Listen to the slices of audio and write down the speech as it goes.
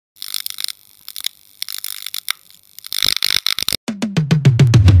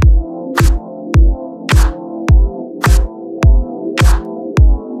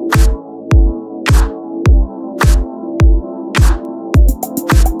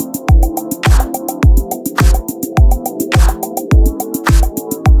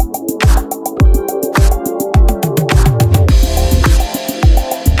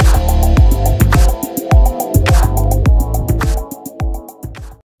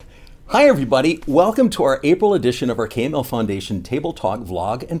Hi, everybody. Welcome to our April edition of our KML Foundation Table Talk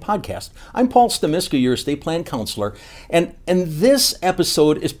vlog and podcast. I'm Paul Stamiska, your estate plan counselor, and this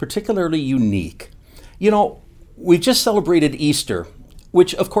episode is particularly unique. You know, we just celebrated Easter,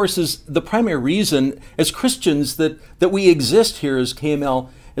 which of course is the primary reason as Christians that we exist here as KML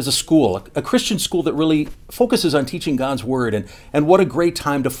as a school, a Christian school that really focuses on teaching God's Word, and what a great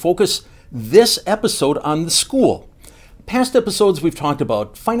time to focus this episode on the school. Past episodes we've talked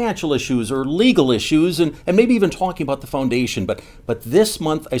about financial issues or legal issues and maybe even talking about the foundation, but this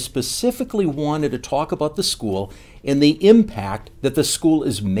month I specifically wanted to talk about the school and the impact that the school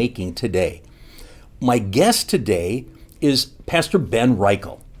is making today. My guest today is Pastor Ben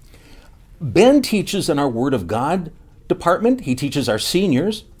Reichel. Ben teaches in our Word of God department, he teaches our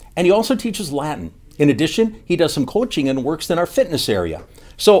seniors, and he also teaches Latin. In addition, he does some coaching and works in our fitness area.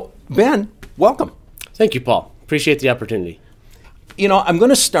 So, Ben, welcome. Thank you, Paul. Appreciate the opportunity. You know, I'm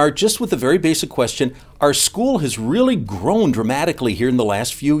going to start just with a very basic question. Our school has really grown dramatically here in the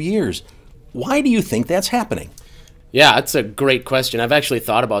last few years. Why do you think that's happening? Yeah, that's a great question. I've actually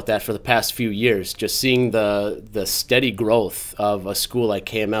thought about that for the past few years, just seeing the steady growth of a school like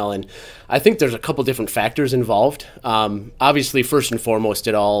KML. And I think there's a couple different factors involved. Obviously, first and foremost,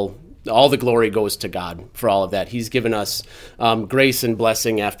 all the glory goes to God for all of that. He's given us grace and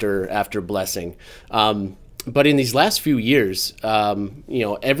blessing after blessing. But in these last few years,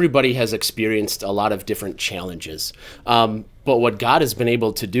 everybody has experienced a lot of different challenges. But what God has been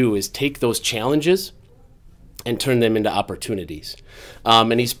able to do is take those challenges and turn them into opportunities.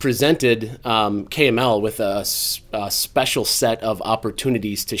 And he's presented KML with a special set of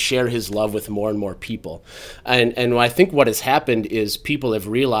opportunities to share his love with more and more people. And I think what has happened is people have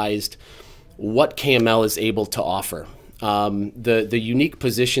realized what KML is able to offer. The unique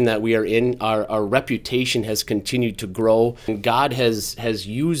position that we are in, our reputation has continued to grow. And God has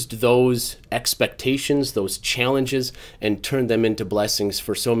used those expectations, those challenges, and turned them into blessings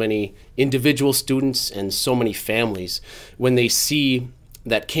for so many individual students and so many families when they see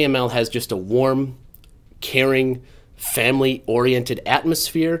that KML has just a warm, caring, family-oriented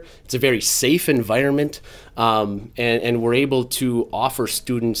atmosphere. It's a very safe environment, and we're able to offer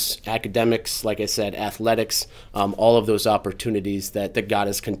students academics, like I said, athletics, all of those opportunities that God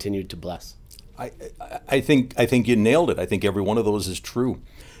has continued to bless. I think you nailed it. I think every one of those is true.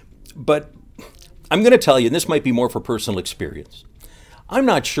 But I'm going to tell you, and this might be more for personal experience, I'm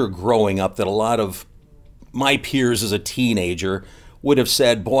not sure growing up that a lot of my peers as a teenager would have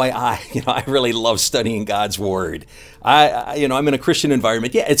said, boy, I really love studying God's Word. I'm in a Christian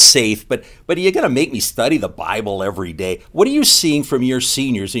environment. Yeah, it's safe, but you got to make me study the Bible every day. What are you seeing from your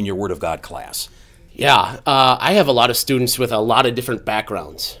seniors in your Word of God class? Yeah, I have a lot of students with a lot of different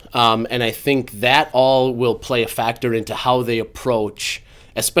backgrounds, and I think that all will play a factor into how they approach,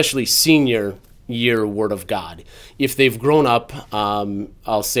 especially senior year Word of God. If they've grown up,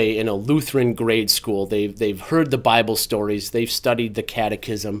 I'll say in a Lutheran grade school, they've heard the Bible stories, they've studied the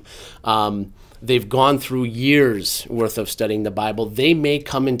catechism, they've gone through years worth of studying the Bible, they may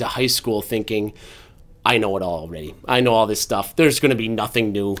come into high school thinking, I know it all already. I know all this stuff. There's going to be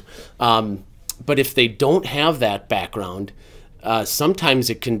nothing new. But if they don't have that background, sometimes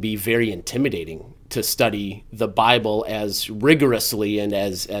it can be very intimidating to study the Bible as rigorously and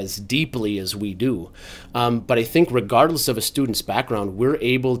as deeply as we do. But I think regardless of a student's background, we're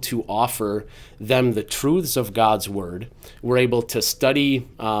able to offer them the truths of God's Word. We're able to study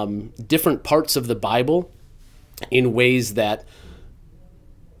different parts of the Bible in ways that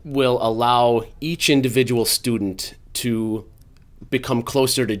will allow each individual student to become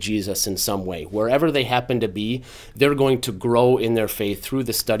closer to Jesus in some way. Wherever they happen to be, they're going to grow in their faith through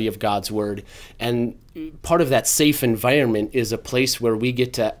the study of God's Word. And part of that safe environment is a place where we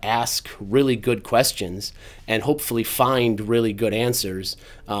get to ask really good questions and hopefully find really good answers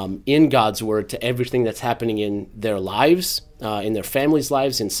in God's Word to everything that's happening in their lives, in their families'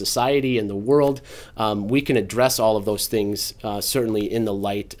 lives, in society, in the world. We can address all of those things certainly in the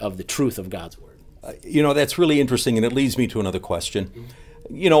light of the truth of God's Word. That's really interesting, and it leads me to another question.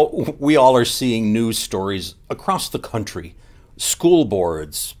 We all are seeing news stories across the country, school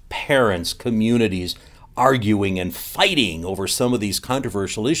boards, parents, communities arguing and fighting over some of these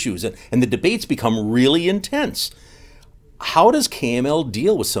controversial issues, and the debates become really intense. How does KML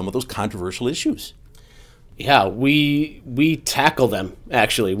deal with some of those controversial issues? Yeah, we tackle them,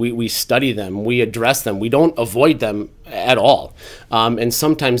 actually. We study them. We address them. We don't avoid them at all. And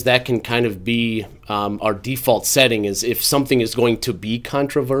sometimes that can kind of be our default setting, is if something is going to be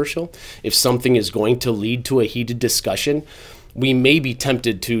controversial, if something is going to lead to a heated discussion, we may be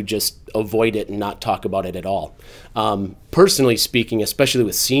tempted to just avoid it and not talk about it at all. Personally speaking, especially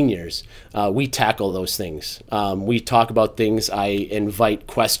with seniors, we tackle those things. We talk about things. I invite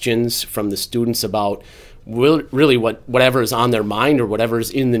questions from the students about really whatever is on their mind or whatever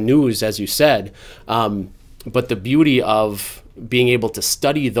is in the news, as you said. But the beauty of being able to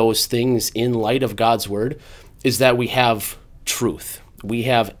study those things in light of God's Word is that we have truth. We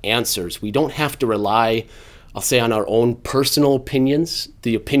have answers. We don't have to rely, I'll say, on our own personal opinions,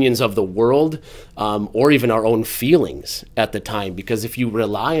 the opinions of the world, or even our own feelings at the time. Because if you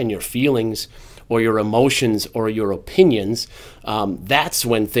rely on your feelings or your emotions or your opinions, that's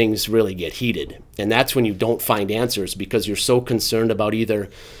when things really get heated. And that's when you don't find answers, because you're so concerned about either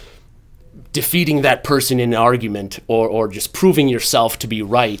defeating that person in an argument or just proving yourself to be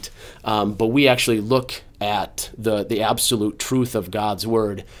right. But we actually look at the absolute truth of God's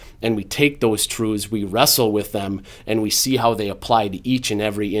Word, and we take those truths, we wrestle with them, and we see how they apply to each and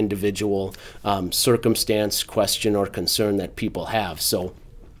every individual circumstance, question, or concern that people have. So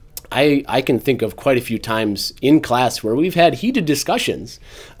I can think of quite a few times in class where we've had heated discussions,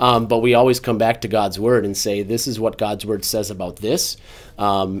 but we always come back to God's Word and say, this is what God's Word says about this.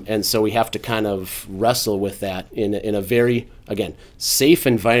 And so we have to kind of wrestle with that in a very, again, safe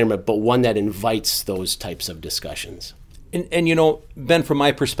environment, but one that invites those types of discussions. And you know, Ben, from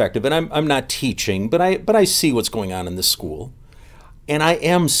my perspective, and I'm not teaching, but I see what's going on in the school, and I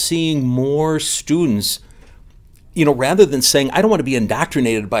am seeing more students, you know, rather than saying, I don't want to be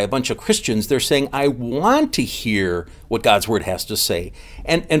indoctrinated by a bunch of Christians, they're saying, I want to hear what God's Word has to say.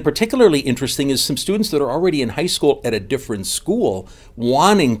 And particularly interesting is some students that are already in high school at a different school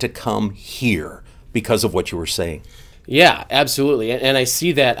wanting to come here because of what you were saying. Yeah, absolutely. And I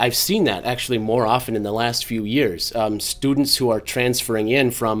see that, I've seen that actually more often in the last few years. Students who are transferring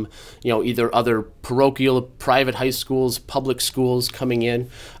in from, you know, either other parochial, private high schools, public schools coming in.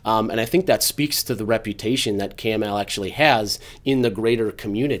 And I think that speaks to the reputation that KML actually has in the greater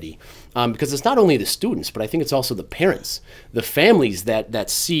community. Because it's not only the students, but I think it's also the parents, the families that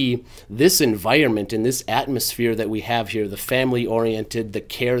see this environment and this atmosphere that we have here, the family-oriented, the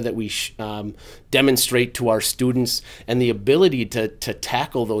care that we demonstrate to our students, and the ability to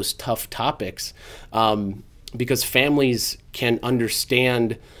tackle those tough topics, because families can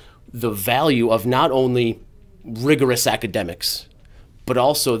understand the value of not only rigorous academics, but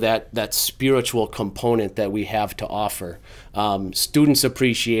also that spiritual component that we have to offer. Students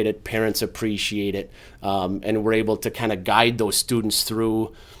appreciate it, parents appreciate it, and we're able to kind of guide those students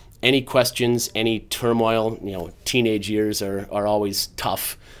through any questions, any turmoil. You know, teenage years are always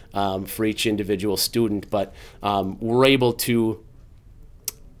tough for each individual student, but we're able to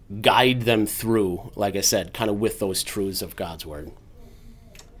guide them through, like I said, kind of with those truths of God's Word.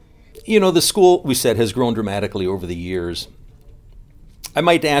 You know, the school, we said, has grown dramatically over the years. I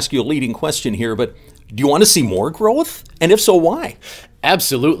might ask you a leading question here, but do you want to see more growth? And if so, why?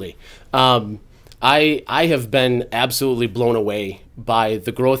 Absolutely. I have been absolutely blown away by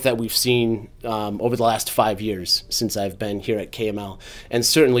the growth that we've seen over the last 5 years since I've been here at KML. And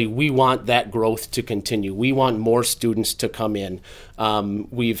certainly we want that growth to continue. We want more students to come in.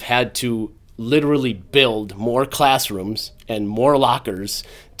 We've had to literally build more classrooms and more lockers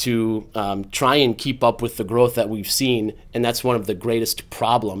to try and keep up with the growth that we've seen. And that's one of the greatest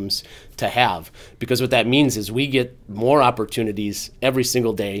problems to have, because what that means is we get more opportunities every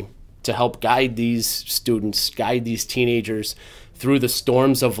single day to help guide these students, guide these teenagers through the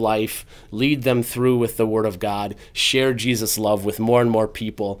storms of life, lead them through with the Word of God, share Jesus' love with more and more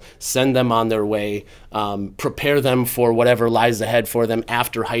people, send them on their way, prepare them for whatever lies ahead for them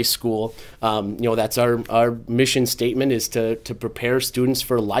after high school. You know, that's our mission statement, is to prepare students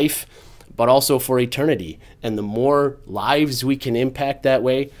for life, but also for eternity. And the more lives we can impact that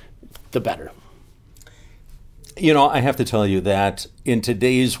way, the better. You know, I have to tell you that in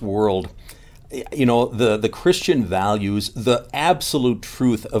today's world, you know, the Christian values, the absolute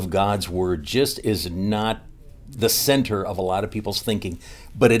truth of God's Word just is not the center of a lot of people's thinking,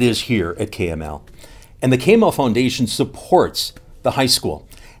 but it is here at KML. And the KML Foundation supports the high school.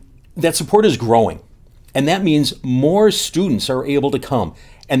 That support is growing, and that means more students are able to come.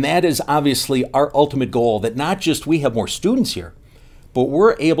 And that is obviously our ultimate goal, that not just we have more students here, but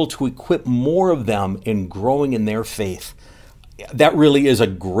we're able to equip more of them in growing in their faith. That really is a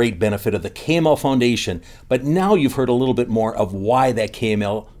great benefit of the KML Foundation. But now you've heard a little bit more of why that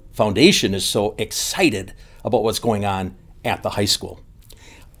KML Foundation is so excited about what's going on at the high school.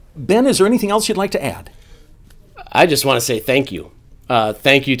 Ben, is there anything else you'd like to add? I just want to say thank you.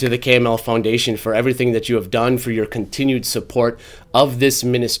 Thank you to the KML Foundation for everything that you have done, for your continued support of this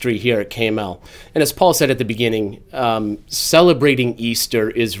ministry here at KML. And as Paul said at the beginning, celebrating Easter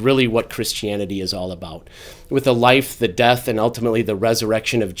is really what Christianity is all about. With the life, the death, and ultimately the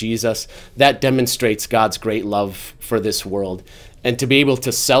resurrection of Jesus, that demonstrates God's great love for this world. And to be able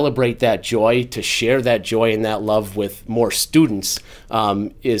to celebrate that joy, to share that joy and that love with more students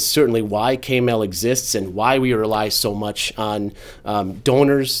is certainly why KML exists and why we rely so much on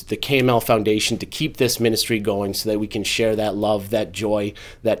donors, the KML Foundation, to keep this ministry going so that we can share that love, that joy,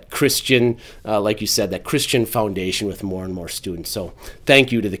 that Christian, like you said, that Christian foundation with more and more students. So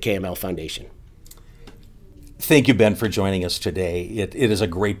thank you to the KML Foundation. Thank you, Ben, for joining us today. It is a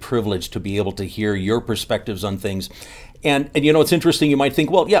great privilege to be able to hear your perspectives on things. And you know, it's interesting, you might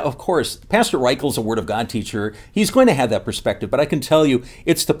think, well, yeah, of course, Pastor Reichel's a Word of God teacher. He's going to have that perspective. But I can tell you,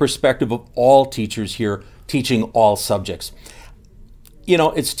 it's the perspective of all teachers here teaching all subjects. You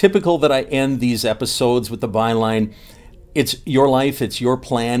know, it's typical that I end these episodes with the byline, it's your life, it's your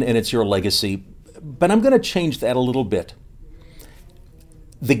plan, and it's your legacy. But I'm going to change that a little bit.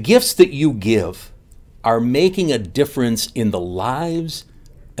 The gifts that you give are making a difference in the lives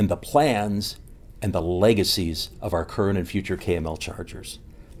and the plans and the legacies of our current and future KML Chargers.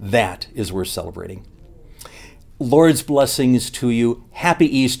 That is worth celebrating. Lord's blessings to you. Happy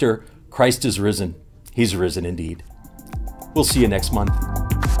Easter. Christ is risen. He's risen indeed. We'll see you next month.